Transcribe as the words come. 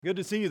Good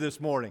to see you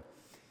this morning.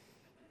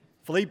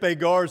 Felipe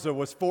Garza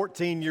was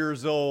 14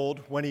 years old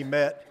when he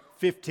met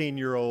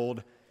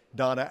 15-year-old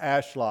Donna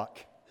Ashlock,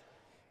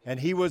 and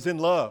he was in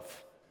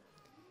love,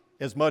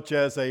 as much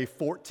as a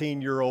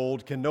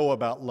 14-year-old can know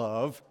about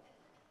love.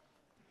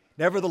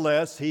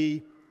 Nevertheless,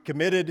 he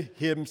committed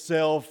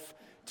himself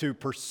to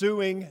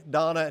pursuing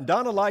Donna, and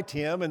Donna liked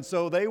him, and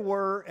so they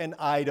were an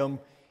item,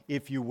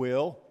 if you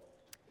will.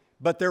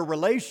 But their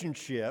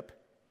relationship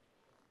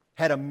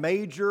had a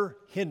major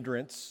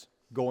hindrance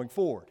going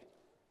forward.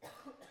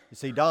 You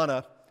see,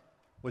 Donna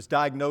was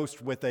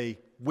diagnosed with a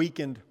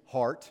weakened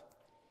heart,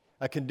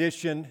 a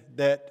condition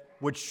that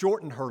would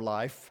shorten her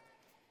life.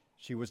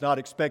 She was not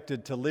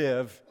expected to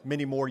live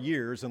many more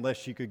years unless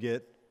she could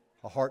get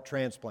a heart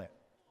transplant.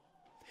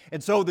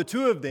 And so the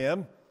two of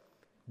them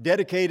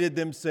dedicated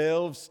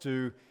themselves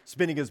to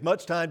spending as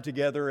much time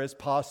together as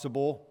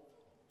possible,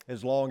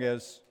 as long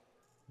as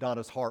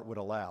Donna's heart would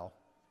allow.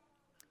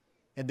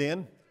 And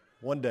then,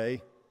 one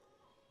day,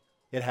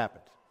 it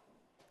happened.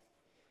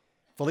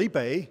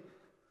 Felipe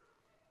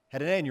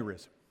had an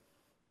aneurysm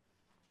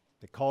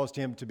that caused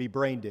him to be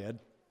brain dead.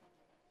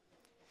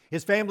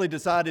 His family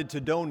decided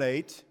to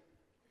donate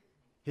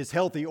his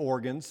healthy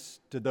organs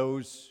to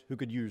those who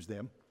could use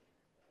them.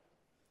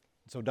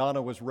 So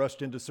Donna was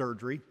rushed into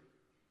surgery.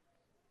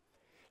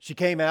 She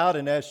came out,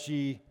 and as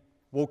she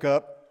woke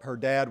up, her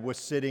dad was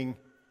sitting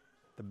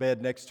at the bed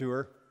next to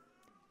her,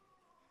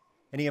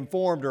 and he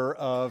informed her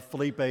of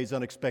Felipe's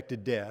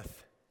unexpected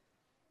death,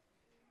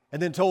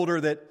 and then told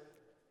her that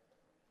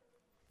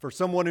for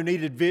someone who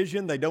needed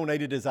vision, they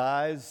donated his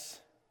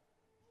eyes.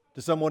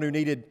 To someone who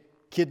needed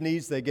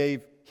kidneys, they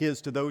gave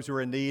his to those who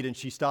were in need. And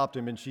she stopped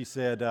him and she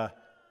said, I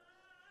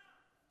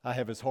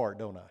have his heart,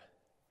 don't I?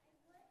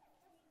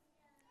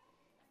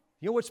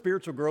 You know what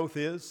spiritual growth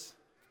is?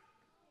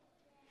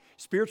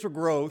 Spiritual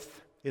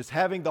growth is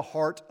having the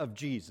heart of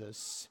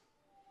Jesus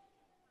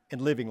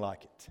and living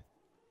like it.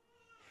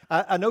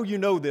 I know you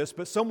know this,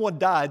 but someone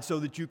died so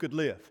that you could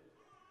live.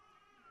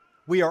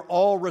 We are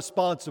all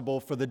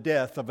responsible for the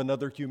death of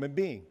another human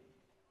being.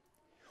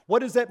 What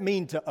does that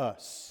mean to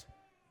us?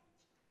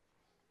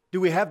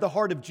 Do we have the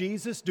heart of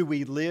Jesus? Do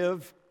we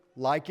live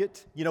like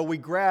it? You know, we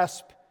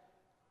grasp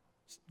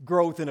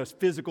growth in a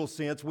physical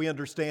sense. We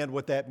understand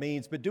what that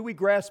means. But do we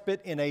grasp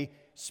it in a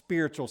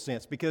spiritual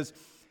sense? Because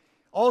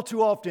all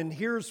too often,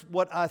 here's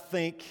what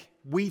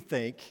we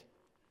think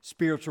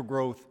spiritual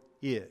growth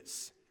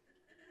is.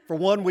 For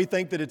one, we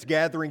think that it's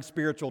gathering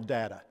spiritual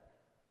data,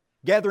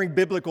 gathering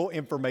biblical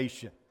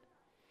information.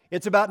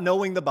 It's about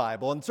knowing the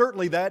Bible, and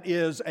certainly that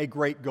is a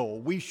great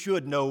goal. We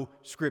should know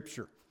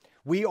Scripture.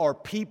 We are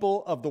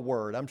people of the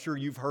Word. I'm sure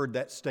you've heard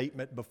that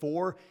statement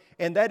before,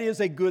 and that is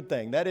a good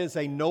thing. That is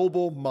a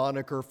noble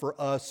moniker for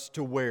us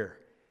to wear.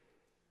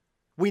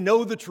 We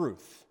know the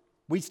truth.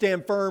 We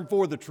stand firm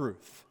for the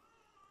truth.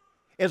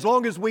 As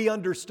long as we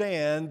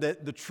understand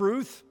that the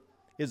truth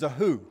is a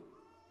who,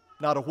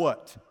 not a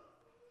what.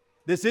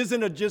 This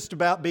isn't just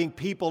about being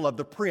people of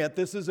the print.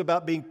 This is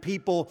about being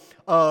people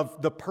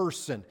of the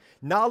person.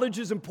 Knowledge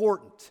is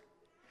important,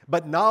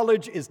 but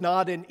knowledge is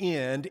not an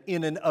end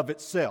in and of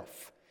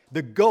itself.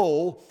 The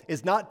goal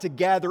is not to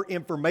gather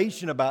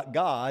information about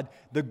God.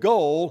 The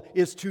goal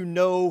is to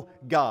know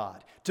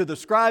God. To the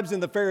scribes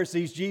and the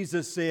Pharisees,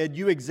 Jesus said,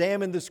 "You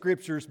examine the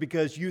Scriptures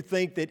because you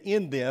think that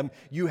in them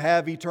you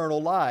have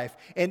eternal life."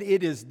 And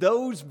it is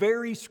those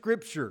very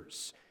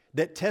Scriptures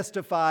that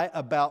testify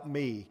about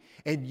me,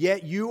 and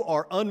yet you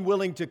are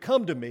unwilling to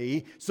come to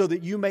me so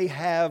that you may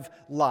have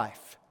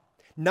life.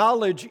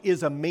 Knowledge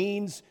is a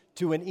means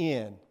to an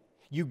end.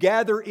 You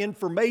gather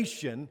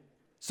information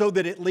so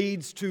that it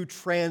leads to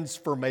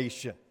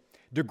transformation.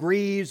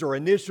 Degrees or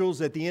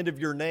initials at the end of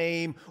your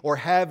name, or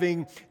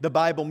having the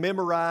Bible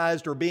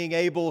memorized, or being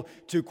able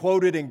to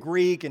quote it in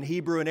Greek and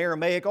Hebrew and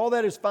Aramaic, all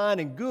that is fine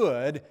and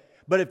good,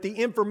 but if the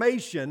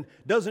information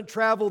doesn't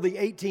travel the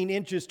 18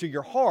 inches to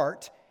your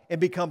heart and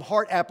become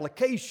heart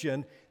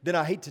application, then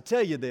I hate to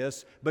tell you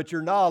this, but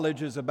your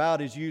knowledge is about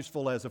as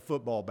useful as a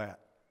football bat.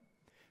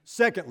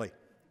 Secondly,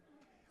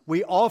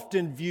 we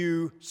often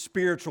view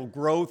spiritual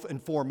growth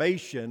and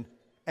formation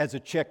as a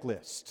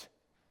checklist.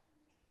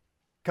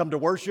 Come to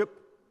worship?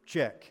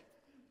 Check.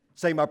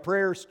 Say my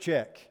prayers?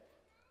 Check.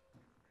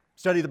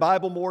 Study the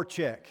Bible more?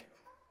 Check.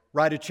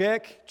 Write a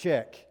check?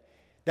 Check.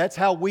 That's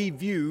how we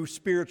view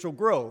spiritual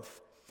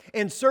growth.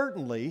 And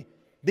certainly,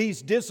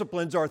 these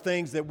disciplines are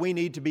things that we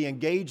need to be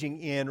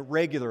engaging in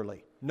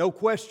regularly. No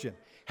question.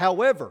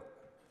 However,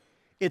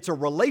 it's a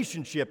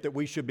relationship that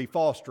we should be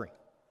fostering,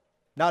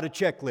 not a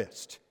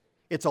checklist.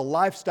 It's a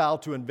lifestyle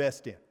to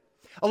invest in.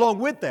 Along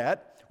with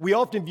that, we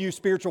often view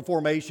spiritual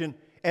formation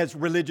as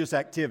religious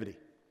activity.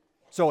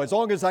 So as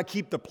long as I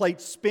keep the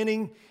plates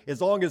spinning,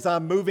 as long as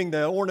I'm moving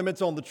the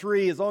ornaments on the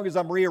tree, as long as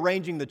I'm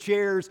rearranging the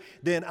chairs,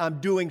 then I'm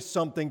doing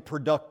something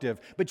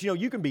productive. But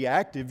you can be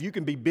active, you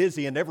can be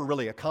busy and never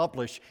really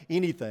accomplish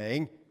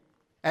anything.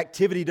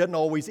 Activity doesn't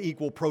always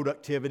equal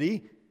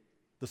productivity.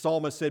 The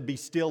psalmist said, "Be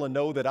still and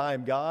know that I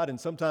am God."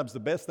 And sometimes the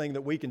best thing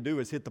that we can do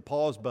is hit the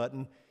pause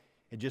button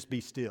and just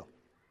be still.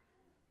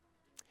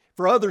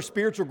 For others,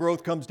 spiritual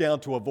growth comes down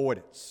to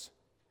avoidance.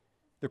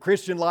 The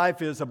Christian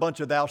life is a bunch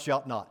of thou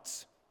shalt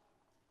nots.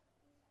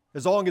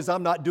 As long as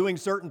I'm not doing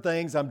certain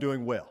things, I'm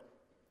doing well.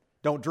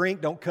 Don't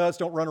drink, don't cuss,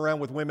 don't run around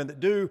with women that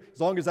do. As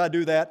long as I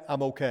do that,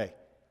 I'm okay.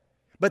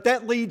 But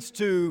that leads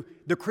to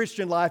the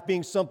Christian life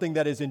being something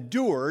that is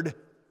endured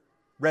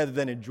rather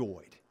than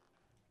enjoyed.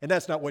 And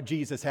that's not what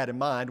Jesus had in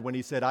mind when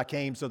he said, I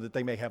came so that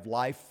they may have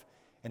life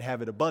and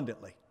have it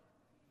abundantly.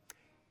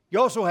 You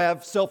also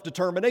have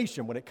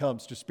self-determination when it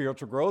comes to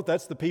spiritual growth.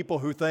 That's the people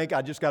who think,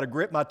 I just got to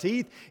grit my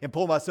teeth and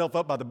pull myself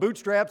up by the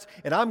bootstraps,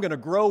 and I'm going to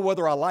grow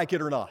whether I like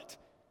it or not.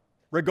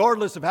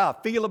 Regardless of how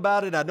I feel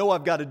about it, I know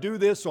I've got to do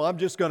this, so I'm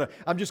just going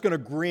to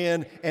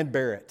grin and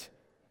bear it.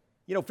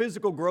 You know,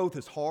 physical growth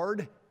is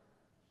hard.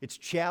 It's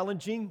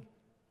challenging,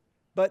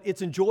 but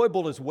it's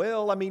enjoyable as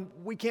well. I mean,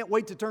 we can't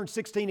wait to turn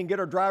 16 and get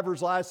our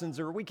driver's license,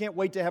 or we can't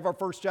wait to have our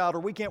first child, or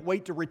we can't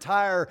wait to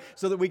retire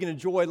so that we can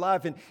enjoy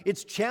life. And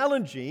it's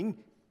challenging.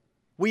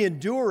 We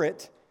endure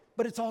it,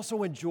 but it's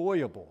also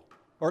enjoyable,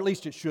 or at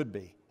least it should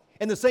be.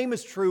 And the same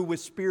is true with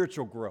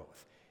spiritual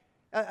growth.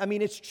 I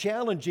mean, it's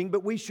challenging,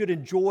 but we should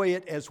enjoy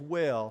it as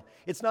well.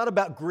 It's not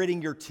about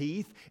gritting your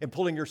teeth and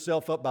pulling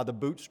yourself up by the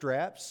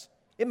bootstraps.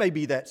 It may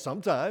be that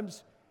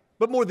sometimes,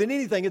 but more than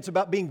anything, it's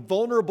about being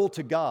vulnerable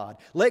to God.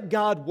 Let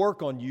God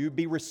work on you,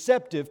 be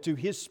receptive to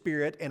His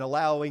Spirit, and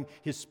allowing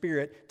His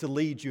Spirit to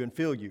lead you and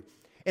fill you.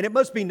 And it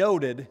must be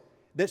noted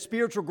that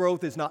spiritual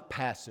growth is not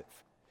passive.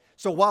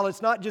 So while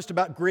it's not just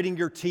about gritting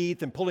your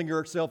teeth and pulling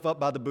yourself up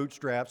by the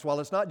bootstraps, while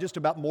it's not just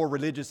about more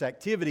religious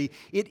activity,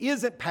 it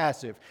isn't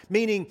passive,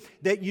 meaning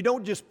that you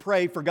don't just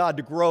pray for God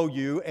to grow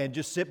you and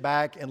just sit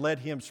back and let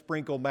Him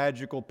sprinkle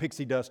magical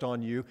pixie dust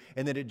on you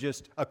and then it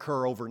just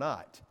occur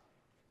overnight.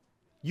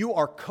 You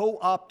are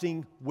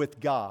co-opting with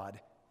God.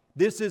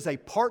 This is a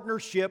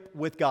partnership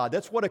with God.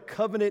 That's what a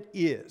covenant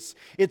is.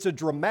 It's a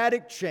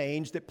dramatic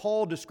change that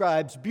Paul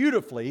describes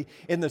beautifully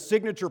in the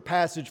signature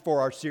passage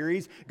for our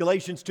series,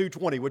 Galatians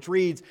 2:20, which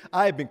reads,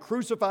 I have been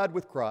crucified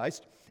with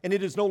Christ, and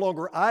it is no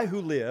longer I who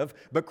live,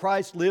 but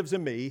Christ lives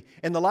in me.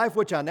 And the life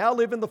which I now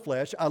live in the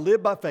flesh, I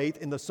live by faith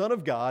in the Son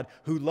of God,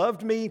 who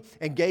loved me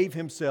and gave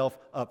Himself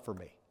up for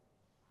me.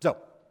 So,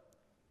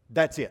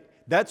 that's it.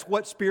 That's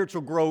what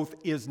spiritual growth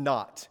is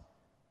not.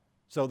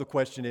 So the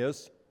question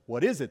is,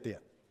 what is it then?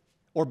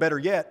 Or better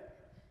yet,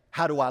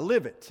 how do I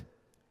live it?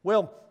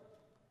 Well,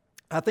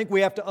 I think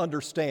we have to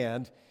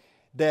understand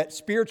that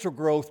spiritual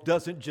growth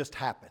doesn't just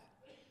happen.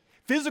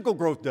 Physical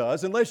growth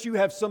does. Unless you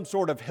have some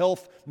sort of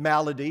health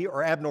malady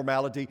or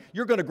abnormality,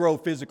 you're going to grow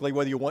physically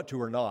whether you want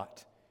to or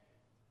not.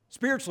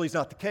 Spiritually is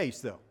not the case,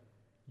 though.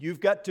 You've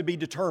got to be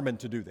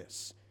determined to do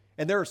this.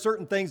 And there are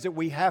certain things that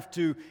we have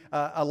to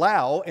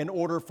allow in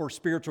order for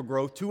spiritual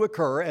growth to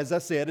occur. As I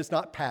said, it's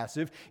not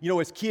passive. You know,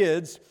 as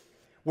kids,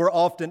 we're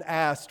often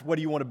asked, what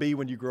do you want to be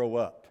when you grow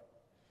up?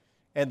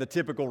 And the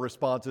typical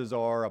responses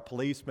are a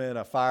policeman,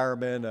 a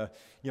fireman, a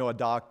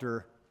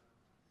doctor.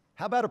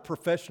 How about a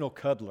professional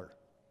cuddler?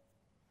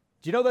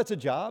 Do you know that's a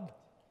job?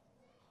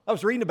 I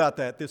was reading about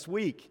that this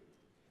week,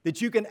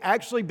 that you can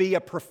actually be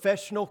a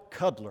professional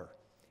cuddler.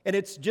 And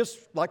it's just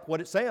like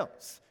what it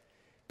sounds.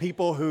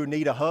 People who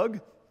need a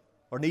hug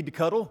or need to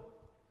cuddle,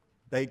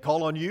 they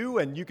call on you,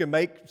 and you can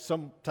make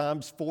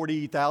sometimes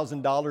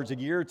 $40,000 a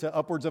year to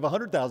upwards of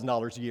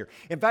 $100,000 a year.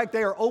 In fact,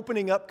 they are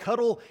opening up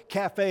cuddle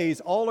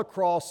cafes all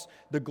across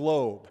the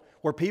globe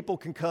where people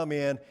can come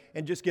in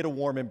and just get a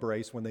warm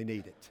embrace when they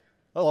need it,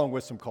 along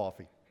with some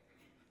coffee.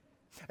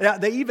 Now,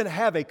 they even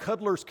have a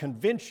cuddlers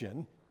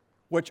convention,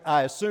 which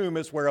I assume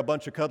is where a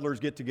bunch of cuddlers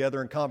get together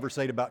and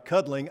conversate about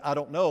cuddling. I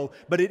don't know,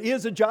 but it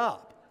is a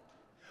job.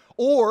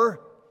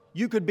 Or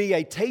you could be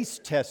a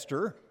taste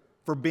tester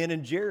for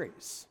Ben &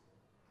 Jerry's.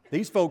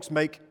 These folks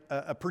make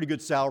a pretty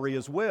good salary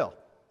as well,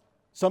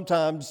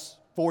 sometimes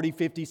 $40,000,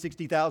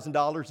 $50,000,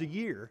 $60,000 a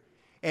year.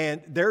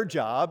 And their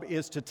job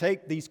is to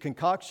take these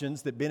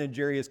concoctions that Ben &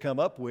 Jerry has come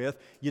up with,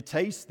 you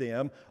taste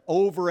them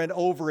over and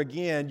over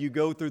again. You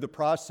go through the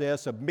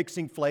process of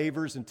mixing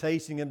flavors and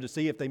tasting them to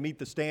see if they meet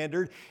the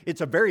standard.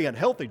 It's a very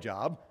unhealthy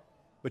job,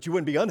 but you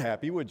wouldn't be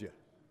unhappy, would you?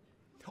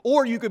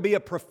 Or you could be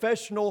a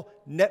professional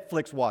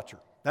Netflix watcher.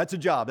 That's a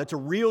job. That's a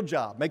real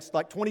job. Makes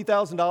like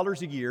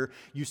 $20,000 a year.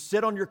 You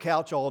sit on your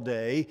couch all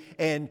day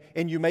and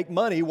you make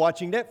money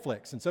watching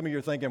Netflix. And some of you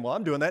are thinking, well,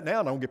 I'm doing that now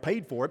and I don't get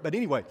paid for it. But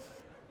anyway,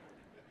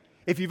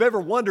 if you've ever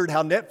wondered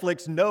how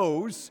Netflix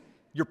knows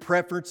your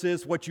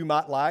preferences, what you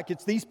might like,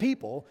 it's these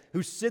people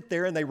who sit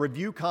there and they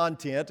review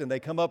content and they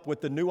come up with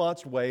the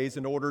nuanced ways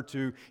in order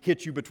to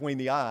hit you between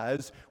the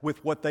eyes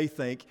with what they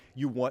think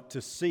you want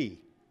to see.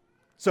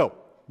 So,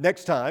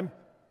 next time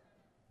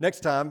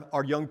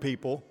our young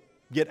people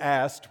get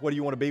asked, what do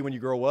you want to be when you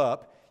grow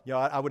up?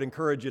 I would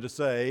encourage you to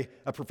say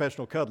a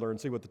professional cuddler and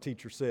see what the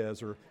teacher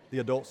says or the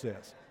adult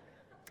says.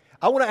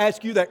 I want to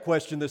ask you that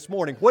question this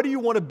morning. What do you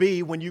want to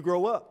be when you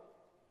grow up?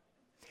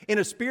 In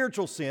a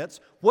spiritual sense,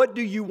 what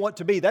do you want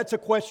to be? That's a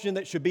question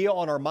that should be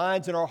on our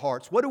minds and our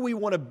hearts. What do we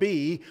want to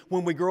be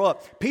when we grow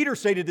up? Peter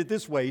stated it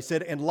this way. He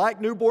said, and like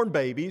newborn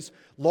babies,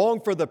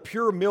 long for the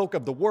pure milk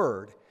of the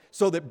word,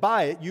 so that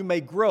by it you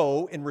may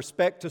grow in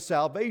respect to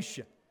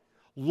salvation.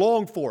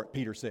 Long for it,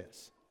 Peter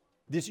says.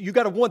 You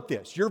got to want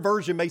this. Your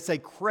version may say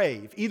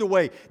crave. Either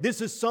way, this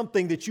is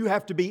something that you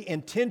have to be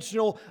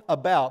intentional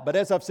about. But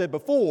as I've said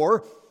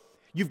before,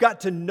 you've got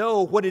to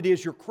know what it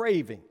is you're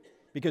craving.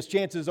 Because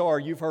chances are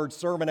you've heard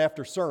sermon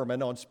after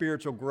sermon on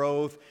spiritual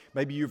growth.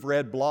 Maybe you've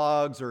read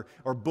blogs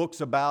or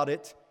books about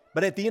it.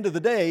 But at the end of the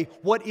day,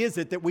 what is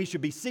it that we should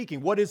be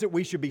seeking? What is it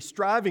we should be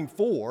striving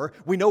for?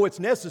 We know it's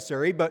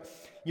necessary, but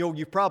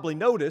you've probably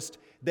noticed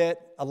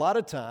that a lot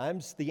of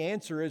times the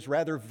answer is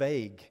rather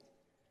vague.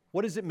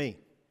 What does it mean?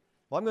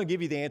 Well, I'm going to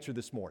give you the answer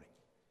this morning.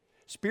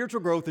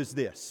 Spiritual growth is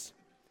this.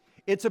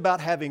 It's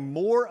about having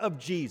more of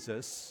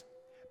Jesus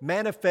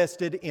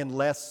manifested in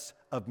less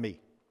of me.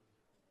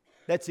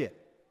 That's it.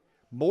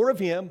 More of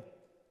Him,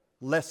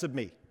 less of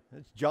me.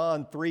 That's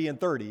John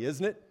 3:30,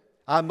 isn't it?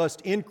 I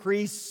must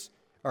decrease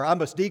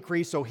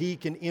so He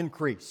can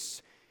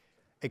increase.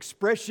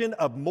 Expression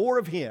of more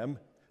of Him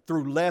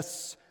through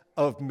less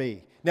of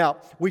me. Now,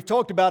 we've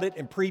talked about it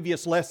in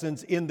previous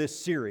lessons in this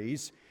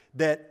series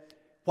that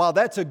while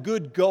that's a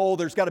good goal,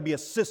 there's got to be a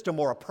system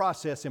or a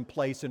process in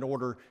place in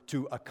order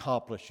to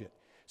accomplish it.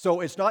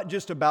 So it's not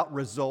just about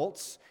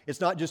results. It's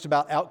not just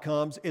about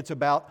outcomes. It's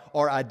about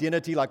our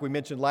identity, like we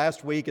mentioned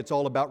last week. It's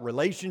all about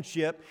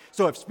relationship.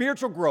 So if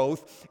spiritual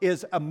growth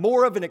is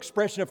more of an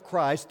expression of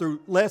Christ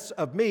through less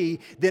of me,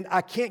 then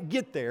I can't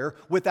get there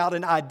without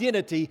an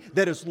identity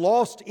that is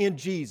lost in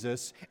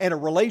Jesus and a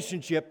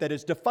relationship that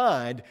is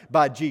defined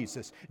by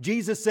Jesus.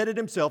 Jesus said it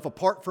Himself,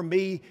 apart from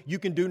me, you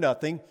can do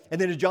nothing.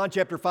 And then in John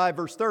chapter 5,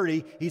 verse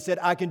 30, He said,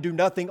 I can do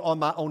nothing on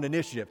my own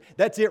initiative.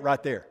 That's it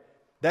right there.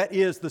 That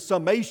is the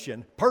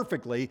summation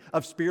perfectly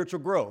of spiritual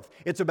growth.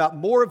 It's about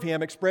more of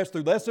Him expressed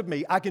through less of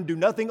me. I can do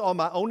nothing on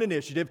my own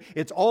initiative.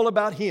 It's all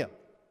about Him.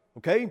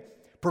 Okay?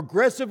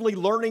 Progressively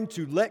learning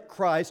to let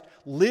Christ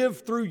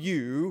live through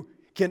you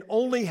can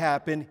only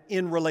happen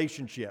in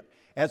relationship.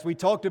 As we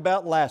talked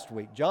about last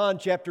week, John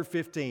chapter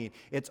 15,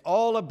 it's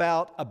all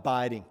about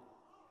abiding.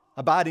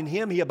 Abide in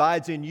Him, He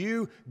abides in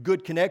you.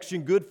 Good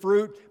connection, good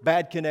fruit.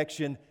 Bad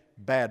connection,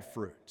 bad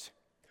fruit.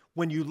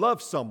 When you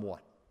love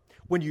someone,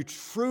 when you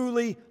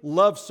truly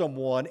love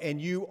someone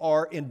and you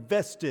are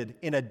invested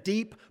in a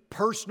deep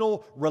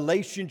personal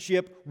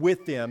relationship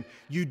with them,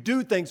 you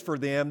do things for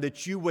them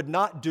that you would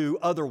not do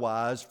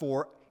otherwise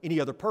for any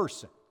other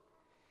person.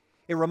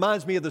 It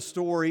reminds me of the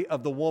story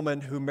of the woman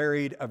who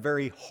married a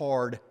very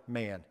hard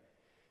man,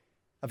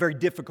 a very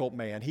difficult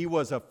man. He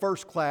was a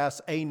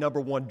first-class number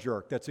one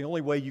jerk. That's the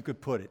only way you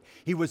could put it.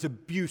 He was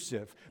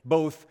abusive,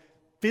 both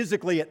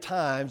physically at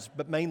times,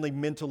 but mainly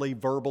mentally,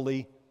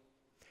 verbally.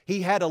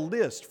 He had a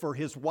list for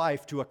his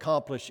wife to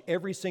accomplish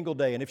every single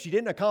day. And if she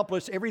didn't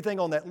accomplish everything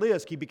on that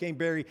list, he became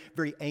very,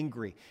 very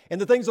angry.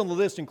 And the things on the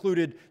list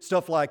included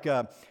stuff like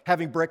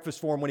having breakfast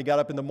for him when he got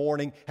up in the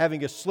morning,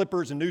 having his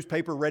slippers and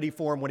newspaper ready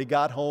for him when he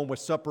got home with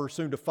supper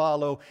soon to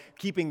follow,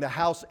 keeping the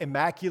house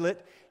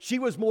immaculate. She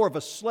was more of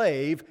a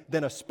slave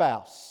than a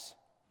spouse.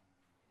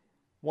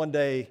 One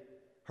day,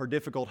 her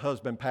difficult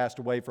husband passed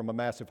away from a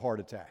massive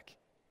heart attack.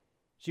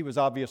 She was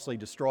obviously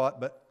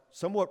distraught, but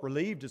somewhat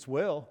relieved as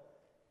well.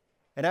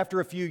 And after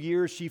a few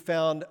years, she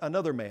found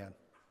another man,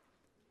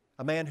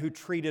 a man who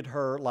treated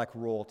her like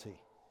royalty.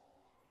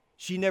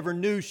 She never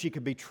knew she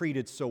could be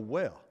treated so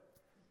well.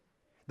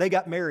 They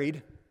got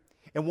married,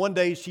 and one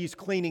day she's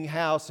cleaning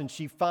house and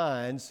she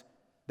finds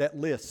that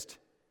list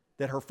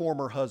that her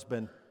former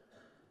husband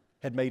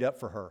had made up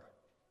for her.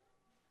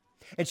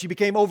 And she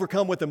became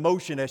overcome with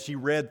emotion as she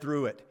read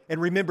through it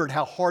and remembered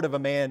how hard of a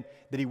man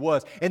that he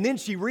was. And then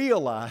she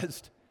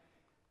realized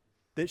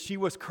that she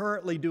was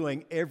currently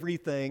doing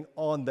everything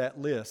on that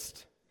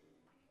list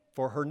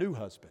for her new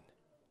husband.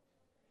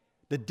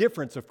 The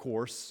difference, of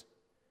course,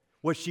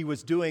 was she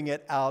was doing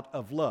it out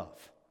of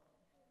love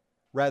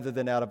rather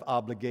than out of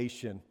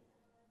obligation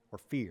or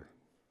fear.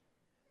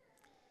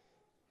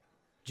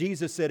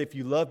 Jesus said, if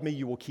you love me,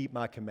 you will keep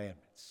my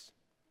commandments.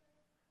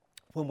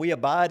 When we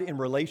abide in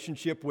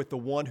relationship with the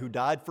one who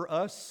died for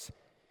us,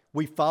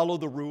 we follow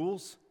the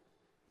rules,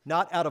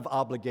 not out of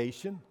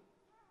obligation,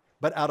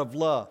 but out of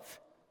love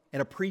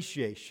and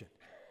appreciation.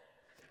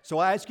 So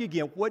I ask you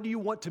again, what do you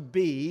want to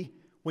be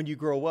when you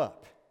grow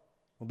up?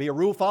 Well, be a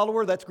rule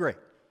follower? That's great.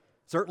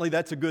 Certainly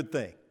that's a good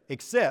thing.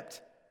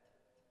 Except,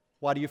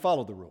 why do you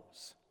follow the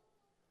rules?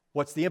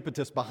 What's the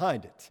impetus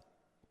behind it?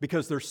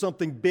 Because there's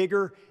something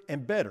bigger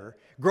and better.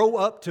 Grow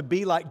up to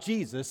be like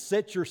Jesus.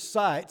 Set your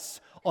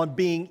sights on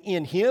being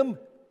in Him,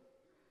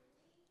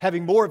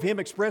 having more of Him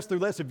expressed through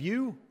less of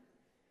you,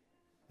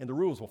 and the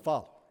rules will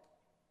follow.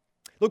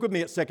 Look with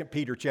me at 2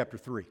 Peter chapter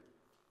 3.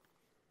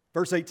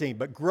 Verse 18,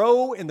 but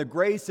grow in the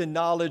grace and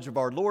knowledge of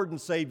our Lord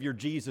and Savior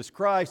Jesus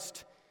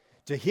Christ.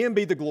 To Him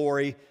be the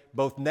glory,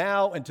 both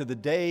now and to the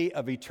day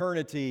of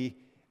eternity.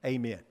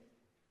 Amen.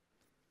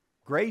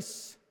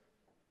 Grace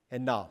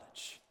and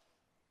knowledge.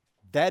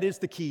 That is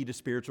the key to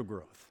spiritual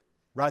growth.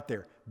 Right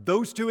there.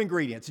 Those two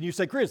ingredients. And you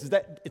say, Chris,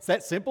 it's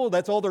that simple?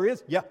 That's all there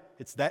is? Yeah,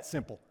 it's that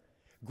simple.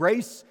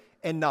 Grace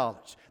and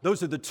knowledge.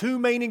 Those are the two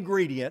main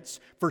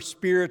ingredients for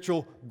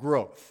spiritual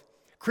growth.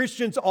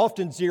 Christians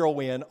often zero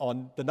in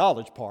on the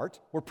knowledge part.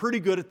 We're pretty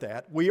good at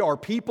that. We are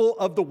people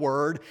of the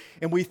Word,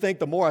 and we think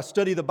the more I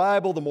study the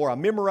Bible, the more I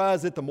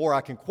memorize it, the more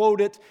I can quote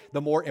it, the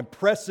more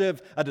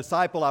impressive a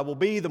disciple I will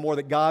be, the more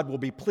that God will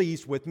be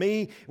pleased with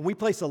me. And we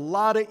place a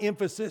lot of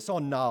emphasis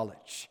on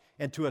knowledge,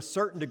 and to a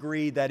certain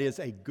degree, that is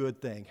a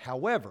good thing.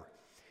 However,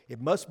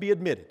 it must be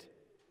admitted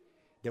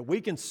that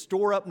we can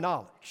store up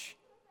knowledge,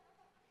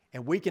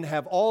 and we can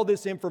have all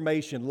this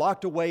information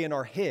locked away in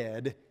our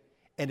head,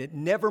 and it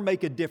never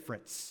make a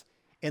difference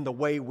in the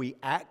way we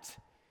act,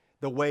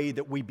 the way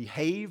that we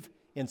behave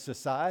in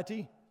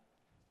society.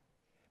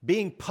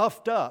 Being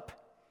puffed up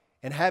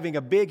and having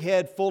a big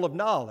head full of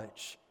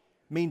knowledge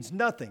means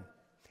nothing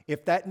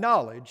if that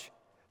knowledge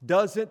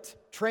doesn't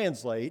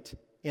translate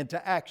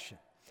into action.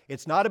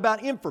 It's not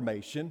about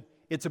information,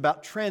 it's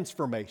about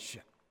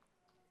transformation.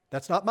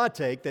 That's not my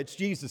take, that's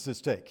Jesus'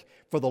 take.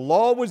 For the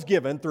law was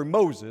given through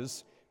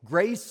Moses,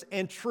 grace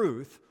and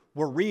truth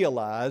were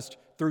realized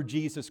through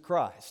Jesus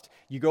Christ.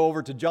 You go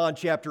over to John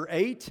chapter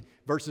 8,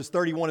 verses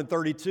 31 and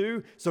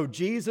 32. So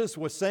Jesus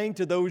was saying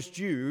to those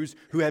Jews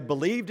who had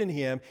believed in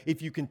Him,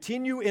 if you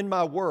continue in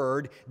my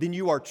word, then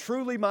you are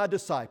truly my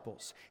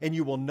disciples, and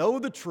you will know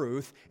the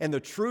truth, and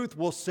the truth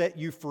will set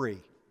you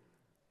free.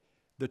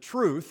 The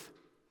truth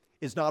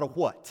is not a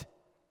what,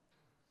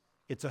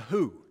 it's a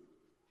who.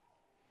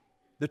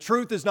 The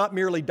truth is not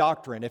merely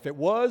doctrine. If it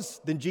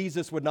was, then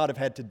Jesus would not have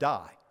had to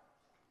die.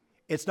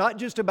 It's not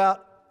just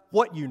about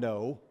what you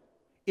know,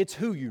 it's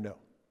who you know.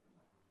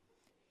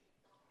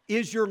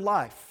 Is your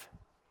life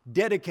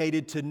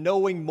dedicated to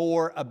knowing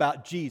more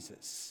about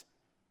Jesus?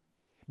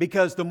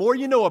 Because the more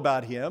you know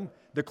about Him,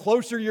 the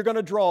closer you're going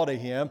to draw to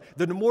Him,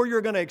 the more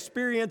you're going to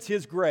experience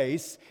His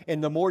grace,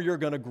 and the more you're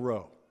going to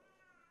grow.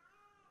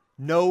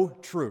 Know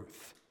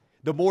truth.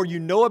 The more you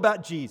know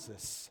about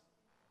Jesus,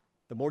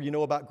 the more you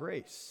know about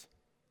grace.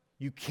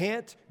 You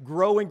can't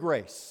grow in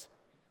grace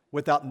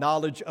without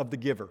knowledge of the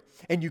giver.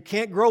 And you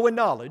can't grow in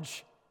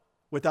knowledge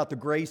without the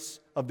grace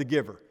of the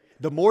giver.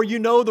 The more you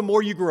know, the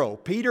more you grow.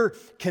 Peter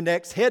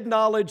connects head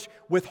knowledge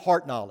with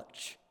heart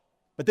knowledge.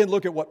 But then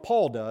look at what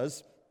Paul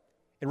does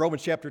in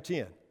Romans chapter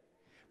 10.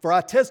 For I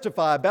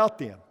testify about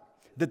them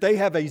that they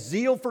have a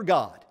zeal for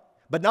God,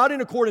 but not in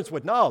accordance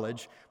with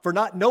knowledge, for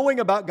not knowing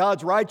about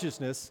God's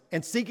righteousness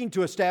and seeking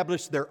to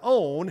establish their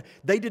own,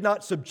 they did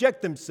not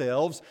subject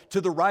themselves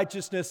to the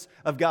righteousness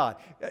of God.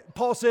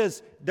 Paul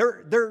says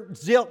they're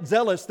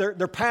zealous,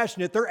 they're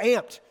passionate, they're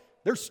amped,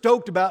 they're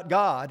stoked about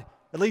God,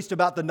 at least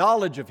about the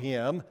knowledge of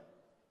Him,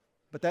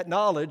 but that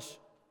knowledge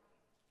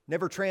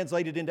never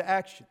translated into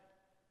action.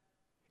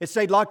 It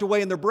stayed locked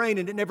away in their brain,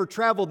 and it never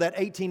traveled that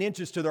 18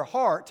 inches to their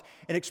heart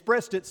and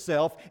expressed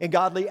itself in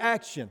godly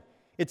action.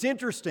 It's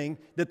interesting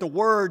that the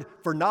word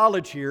for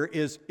knowledge here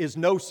is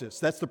gnosis.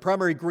 That's the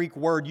primary Greek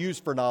word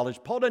used for knowledge.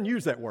 Paul doesn't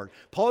use that word.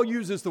 Paul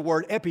uses the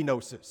word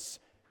epignosis,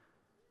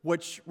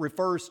 which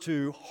refers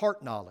to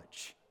heart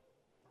knowledge.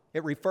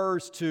 It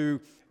refers to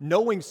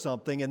knowing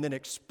something and then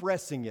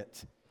expressing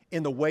it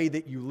in the way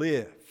that you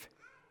live.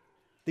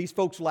 These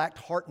folks lacked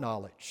heart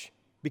knowledge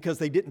because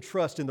they didn't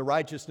trust in the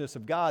righteousness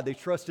of God. They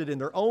trusted in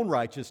their own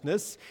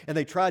righteousness, and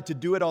they tried to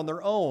do it on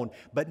their own.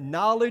 But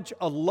knowledge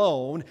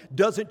alone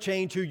doesn't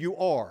change who you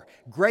are.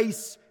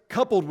 Grace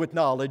coupled with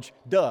knowledge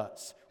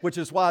does, which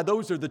is why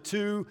those are the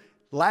two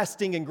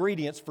lasting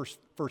ingredients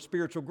for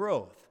spiritual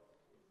growth.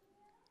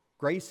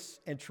 Grace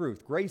and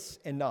truth, grace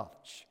and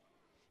knowledge.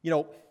 You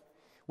know,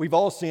 we've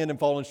all sinned and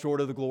fallen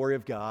short of the glory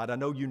of God. I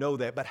know you know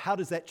that, but how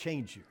does that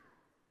change you?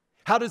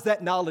 How does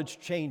that knowledge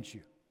change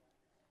you?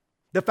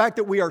 The fact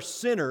that we are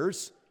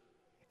sinners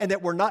and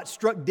that we're not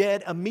struck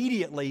dead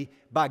immediately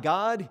by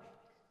God,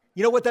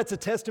 you know what that's a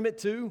testament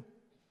to?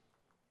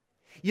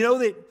 You know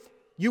that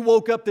you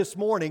woke up this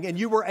morning and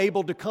you were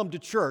able to come to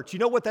church. You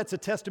know what that's a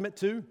testament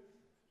to?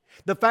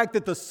 The fact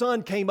that the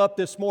sun came up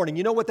this morning,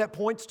 you know what that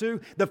points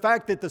to? The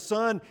fact that the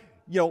sun,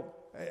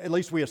 at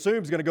least we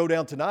assume is going to go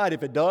down tonight.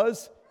 If it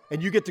does,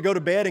 and you get to go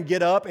to bed and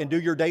get up and do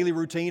your daily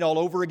routine all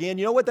over again,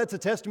 you know what that's a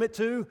testament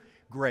to?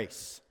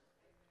 Grace.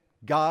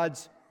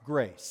 God's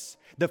grace.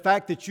 The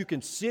fact that you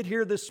can sit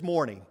here this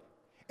morning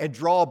and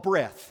draw a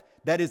breath,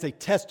 that is a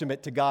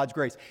testament to God's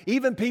grace.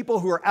 Even people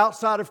who are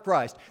outside of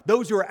Christ,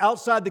 those who are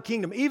outside the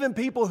kingdom, even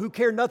people who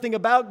care nothing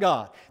about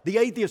God, the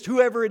atheist,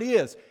 whoever it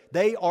is,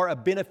 they are a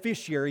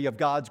beneficiary of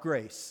God's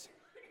grace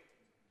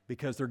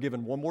because they're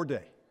given one more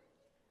day,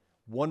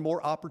 one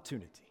more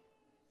opportunity.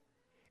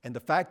 And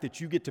the fact that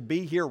you get to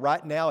be here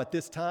right now at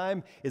this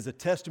time is a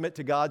testament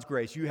to God's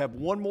grace. You have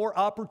one more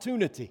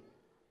opportunity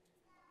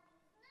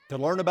to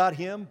learn about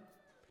Him,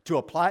 to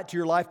apply it to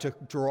your life, to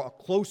draw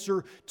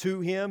closer to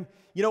Him.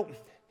 You know,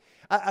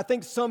 I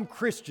think some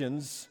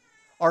Christians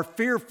are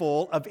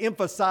fearful of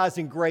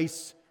emphasizing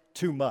grace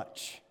too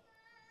much.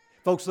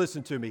 Folks,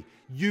 listen to me.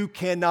 You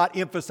cannot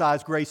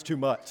emphasize grace too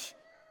much.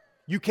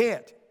 You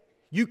can't.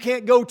 You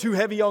can't go too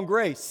heavy on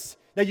grace.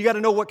 Now, you got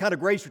to know what kind of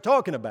grace you're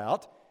talking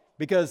about,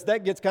 because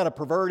that gets kind of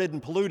perverted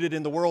and polluted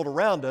in the world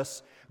around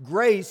us.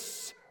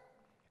 Grace,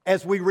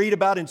 as we read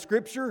about in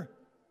Scripture,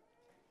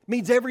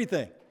 means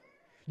everything.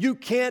 You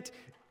can't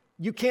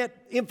You can't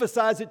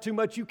emphasize it too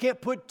much. You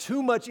can't put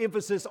too much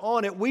emphasis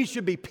on it. We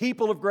should be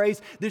people of grace.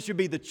 This should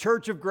be the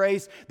church of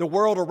grace. The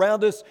world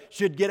around us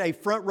should get a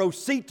front row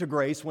seat to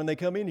grace when they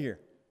come in here.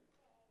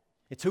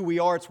 It's who we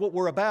are. It's what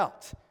we're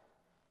about.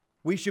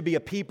 We should be a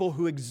people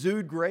who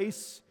exude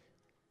grace.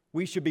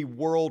 We should be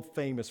world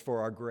famous for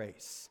our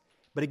grace.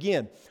 But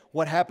again,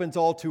 what happens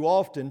all too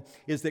often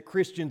is that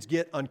Christians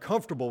get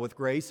uncomfortable with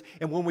grace.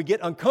 And when we get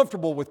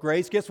uncomfortable with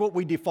grace, guess what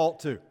we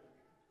default to?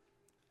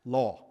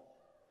 Law.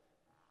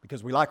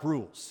 Because we like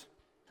rules.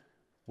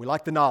 We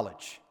like the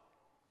knowledge.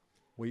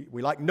 We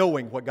like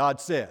knowing what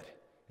God said.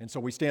 And so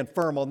we stand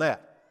firm on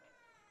that.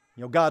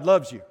 You know, God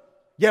loves you.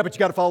 Yeah, but you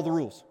got to follow the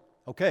rules.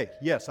 Okay,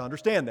 yes, I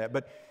understand that.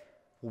 But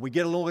when we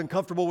get a little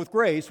uncomfortable with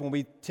grace, when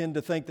we tend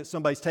to think that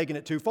somebody's taking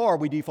it too far,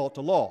 we default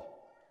to law.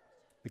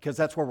 Because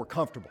that's where we're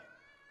comfortable.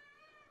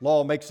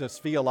 Law makes us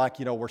feel like,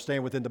 we're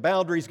staying within the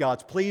boundaries.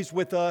 God's pleased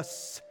with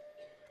us.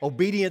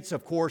 Obedience,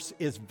 of course,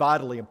 is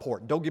vitally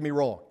important. Don't get me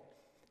wrong.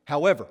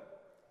 However,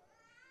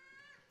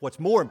 what's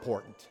more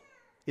important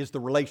is the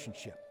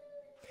relationship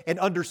and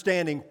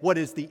understanding what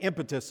is the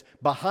impetus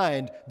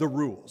behind the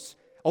rules.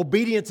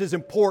 Obedience is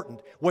important.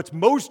 What's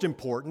most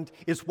important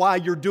is why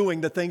you're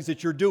doing the things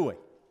that you're doing.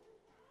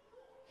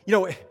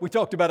 We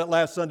talked about it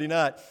last Sunday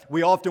night.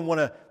 We often want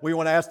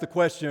to ask the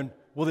question,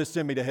 will this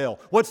send me to hell?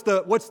 What's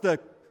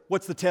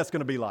the test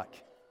going to be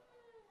like?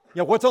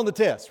 What's on the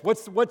test?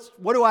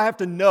 What do I have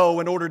to know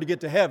in order to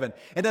get to heaven?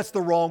 And that's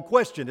the wrong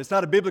question. It's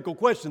not a biblical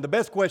question. The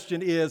best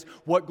question is,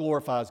 what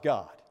glorifies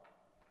God?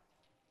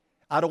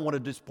 I don't want to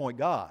disappoint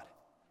God.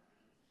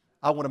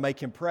 I want to make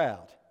Him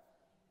proud.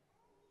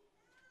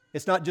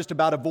 It's not just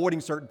about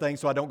avoiding certain things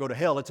so I don't go to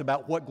hell. It's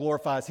about what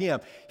glorifies Him.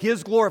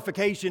 His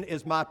glorification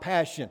is my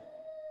passion.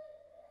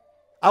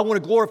 I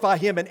want to glorify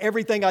Him in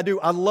everything I do.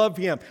 I love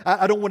Him.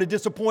 I don't want to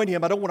disappoint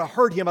Him. I don't want to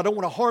hurt Him. I don't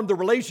want to harm the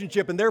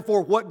relationship. And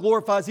therefore, what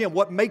glorifies Him?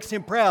 What makes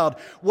Him proud?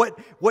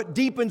 What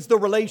deepens the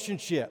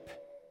relationship?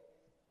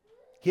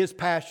 His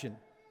passion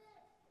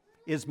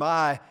is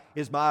my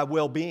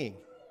well-being.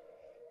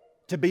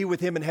 To be with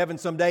Him in heaven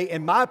someday.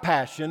 And my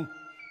passion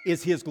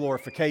is His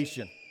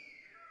glorification.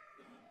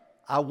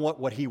 I want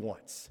what He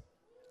wants.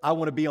 I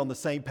want to be on the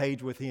same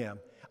page with Him.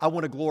 I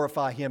want to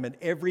glorify Him in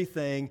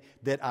everything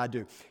that I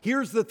do.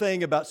 Here's the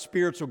thing about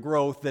spiritual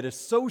growth that is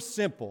so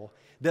simple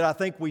that I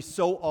think we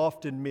so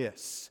often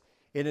miss.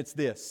 And it's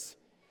this.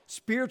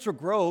 Spiritual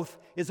growth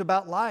is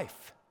about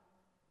life.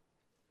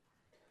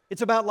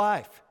 It's about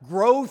life.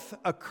 Growth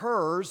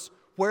occurs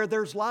where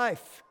there's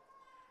life.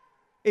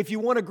 If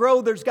you want to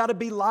grow, there's got to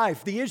be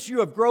life. The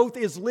issue of growth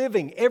is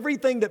living.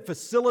 Everything that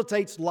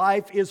facilitates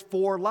life is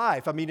for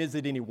life. I mean, is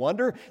it any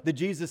wonder that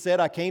Jesus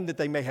said, I came that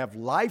they may have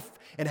life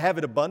and have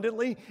it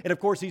abundantly? And of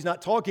course, He's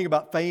not talking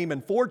about fame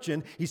and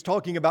fortune. He's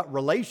talking about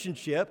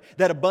relationship.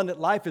 That abundant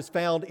life is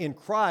found in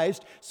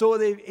Christ. So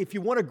if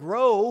you want to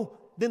grow,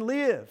 then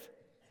live.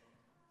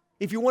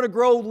 If you want to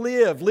grow,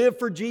 live. Live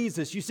for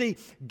Jesus. You see,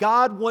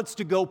 God wants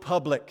to go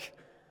public.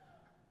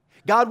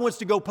 God wants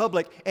to go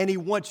public, and He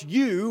wants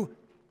you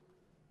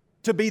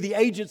to be the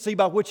agency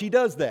by which He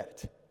does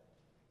that.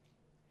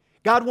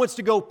 God wants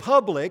to go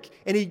public,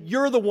 and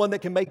you're the one that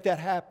can make that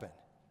happen.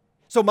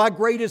 So my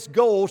greatest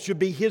goal should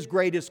be His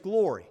greatest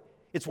glory.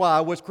 It's why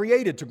I was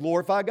created, to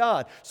glorify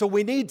God. So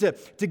we need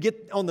to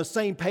get on the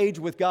same page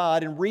with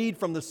God and read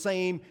from the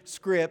same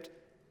script.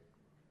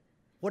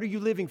 What are you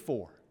living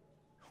for?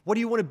 What do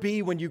you want to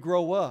be when you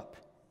grow up?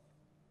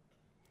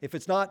 If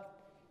it's not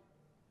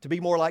to be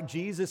more like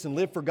Jesus and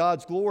live for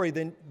God's glory,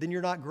 then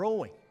you're not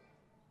growing.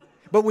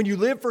 But when you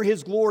live for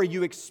His glory,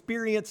 you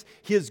experience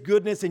His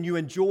goodness and you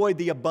enjoy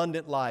the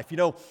abundant life.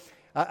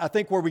 I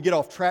think where we get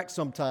off track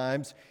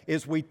sometimes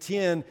is we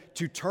tend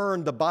to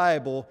turn the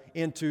Bible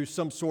into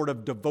some sort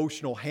of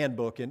devotional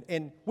handbook.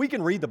 And we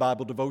can read the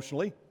Bible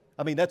devotionally.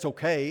 I mean, that's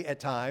okay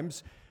at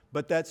times,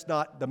 but that's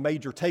not the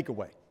major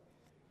takeaway.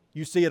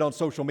 You see it on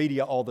social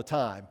media all the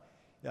time.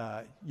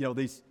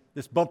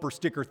 This bumper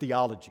sticker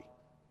theology.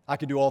 I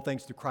can do all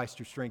things through Christ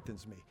who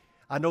strengthens me.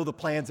 I know the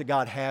plans that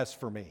God has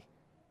for me.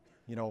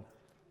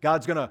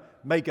 God's going to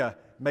make a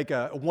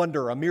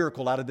wonder, a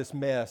miracle out of this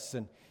mess.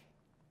 And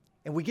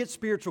we get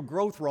spiritual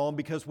growth wrong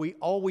because we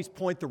always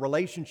point the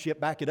relationship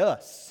back at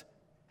us.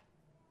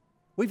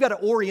 We've got to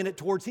orient it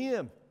towards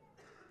Him.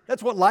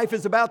 That's what life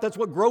is about. That's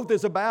what growth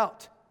is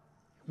about.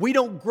 We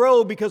don't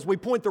grow because we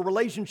point the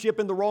relationship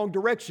in the wrong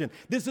direction.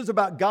 This is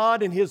about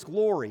God and His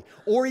glory.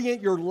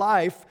 Orient your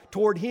life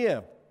toward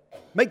Him.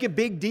 Make a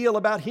big deal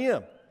about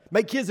Him.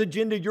 Make His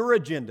agenda your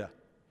agenda.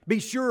 Be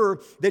sure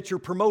that you're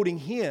promoting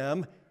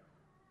Him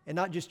and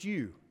not just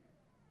you.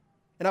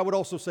 And I would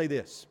also say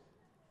this.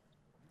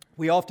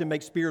 We often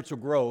make spiritual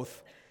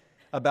growth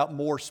about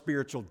more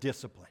spiritual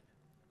discipline.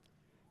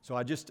 So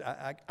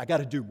I got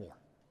to do more.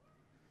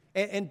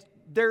 And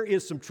there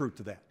is some truth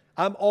to that.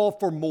 I'm all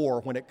for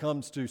more when it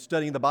comes to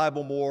studying the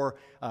Bible more,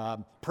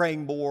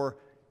 praying more,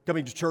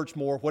 coming to church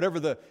more, whatever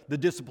the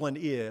discipline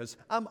is.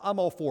 I'm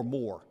all for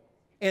more.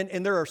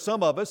 And there are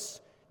some of us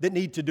that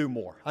need to do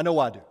more. I know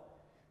I do.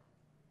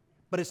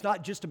 But it's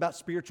not just about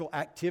spiritual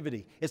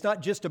activity. It's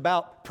not just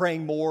about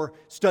praying more,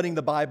 studying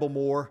the Bible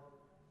more.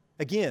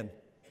 Again,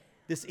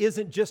 this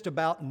isn't just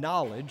about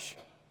knowledge.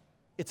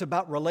 It's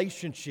about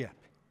relationship.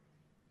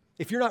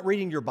 If you're not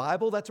reading your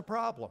Bible, that's a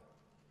problem.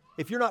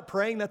 If you're not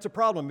praying, that's a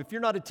problem. If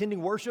you're not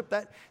attending worship,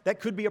 that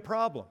could be a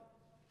problem.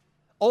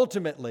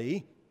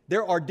 Ultimately,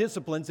 there are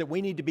disciplines that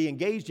we need to be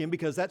engaged in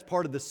because that's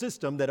part of the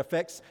system that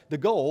affects the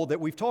goal that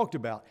we've talked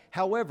about.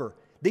 However,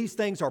 these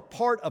things are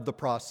part of the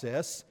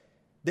process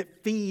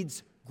that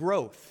feeds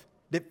growth,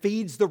 that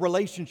feeds the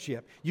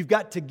relationship. You've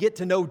got to get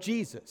to know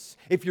Jesus.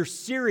 If you're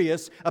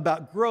serious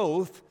about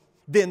growth,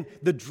 then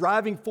the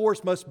driving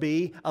force must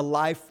be a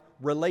life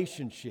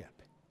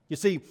relationship. You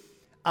see,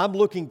 I'm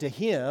looking to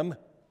Him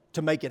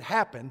to make it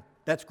happen.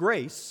 That's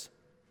grace.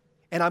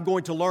 And I'm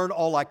going to learn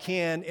all I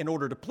can in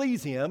order to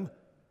please Him.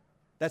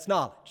 That's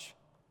knowledge.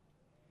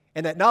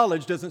 And that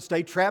knowledge doesn't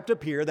stay trapped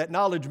up here. That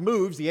knowledge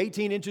moves the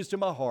 18 inches to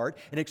my heart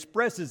and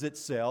expresses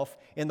itself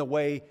in the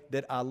way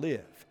that I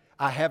live.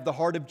 I have the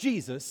heart of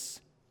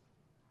Jesus,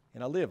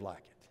 and I live like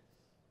it.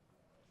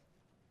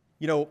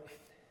 You know,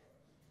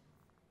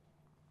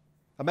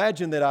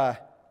 imagine that I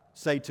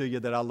say to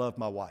you that I love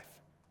my wife.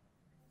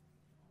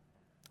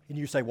 And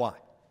you say, why?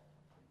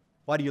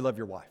 Why do you love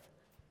your wife?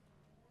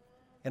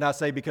 And I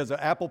say, because of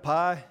apple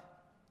pie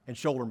and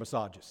shoulder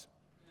massages.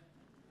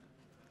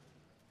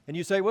 And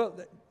you say, well,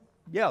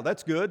 yeah,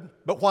 that's good,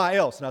 but why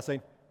else? And I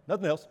say,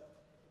 nothing else.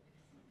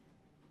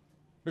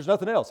 There's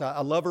nothing else.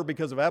 I love her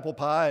because of apple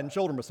pie and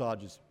shoulder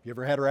massages. If you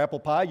ever had her apple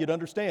pie, you'd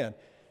understand.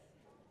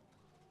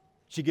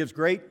 She gives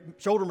great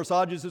shoulder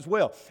massages as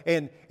well.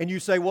 And you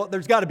say, well,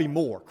 there's got to be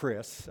more,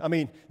 Chris. I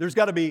mean, there's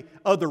got to be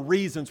other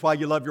reasons why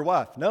you love your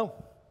wife. No.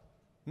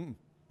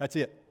 That's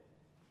it.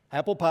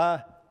 Apple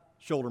pie,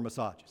 shoulder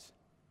massages.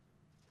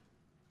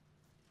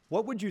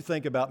 What would you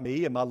think about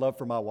me and my love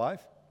for my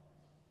wife?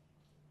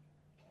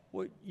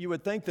 Well, you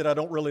would think that I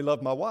don't really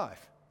love my wife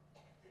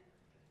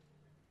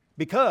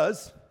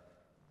because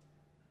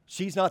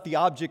she's not the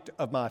object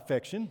of my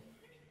affection.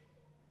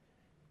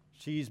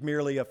 She's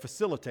merely a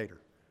facilitator.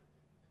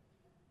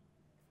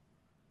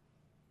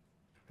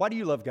 Why do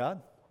you love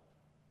God?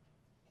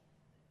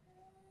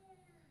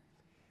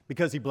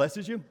 Because He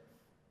blesses you?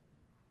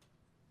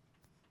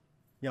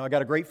 You know, I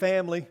got a great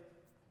family.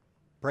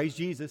 Praise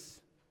Jesus.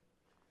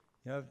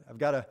 You know, I've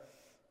got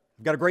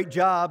a great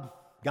job.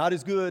 God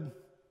is good.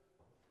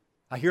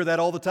 I hear that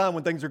all the time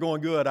when things are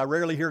going good. I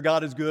rarely hear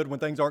God is good when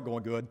things aren't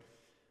going good.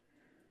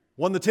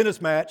 Won the tennis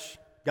match.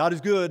 God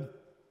is good.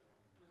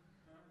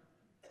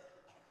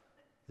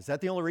 Is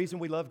that the only reason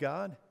we love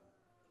God?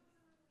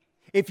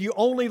 If you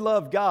only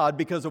love God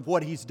because of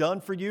what He's done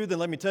for you, then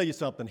let me tell you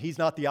something. He's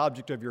not the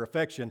object of your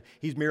affection.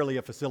 He's merely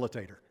a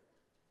facilitator.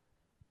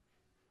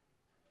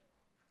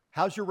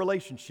 How's your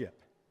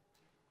relationship?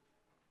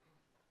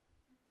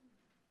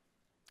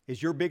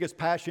 Is your biggest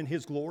passion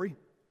His glory?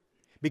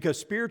 Because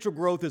spiritual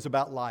growth is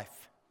about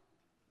life.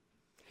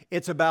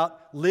 It's about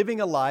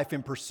living a life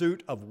in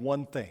pursuit of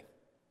one thing,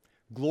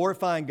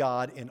 glorifying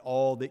God in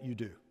all that you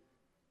do.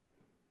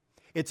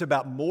 It's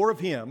about more of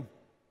Him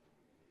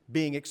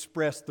being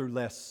expressed through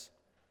less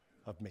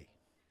of me.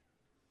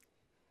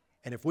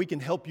 And if we can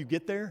help you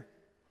get there,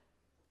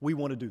 we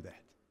want to do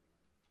that.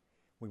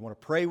 We want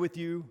to pray with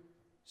you,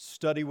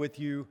 study with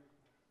you,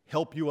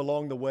 help you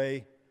along the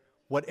way,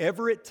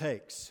 whatever it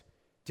takes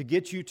to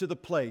get you to the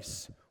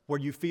place where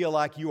you feel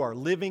like you are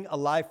living a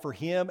life for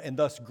Him and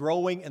thus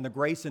growing in the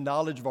grace and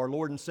knowledge of our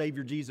Lord and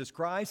Savior Jesus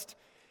Christ,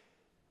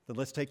 then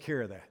let's take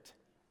care of that.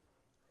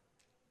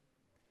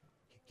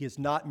 He is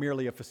not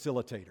merely a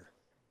facilitator.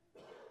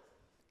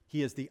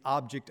 He is the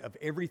object of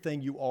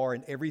everything you are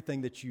and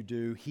everything that you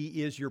do.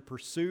 He is your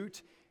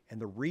pursuit and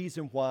the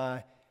reason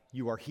why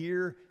you are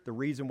here, the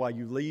reason why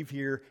you leave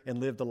here and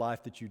live the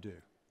life that you do.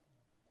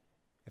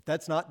 If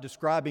that's not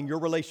describing your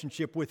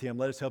relationship with Him,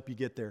 let us help you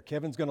get there.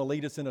 Kevin's going to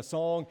lead us in a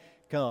song.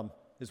 Come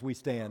as we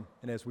stand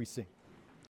and as we sing.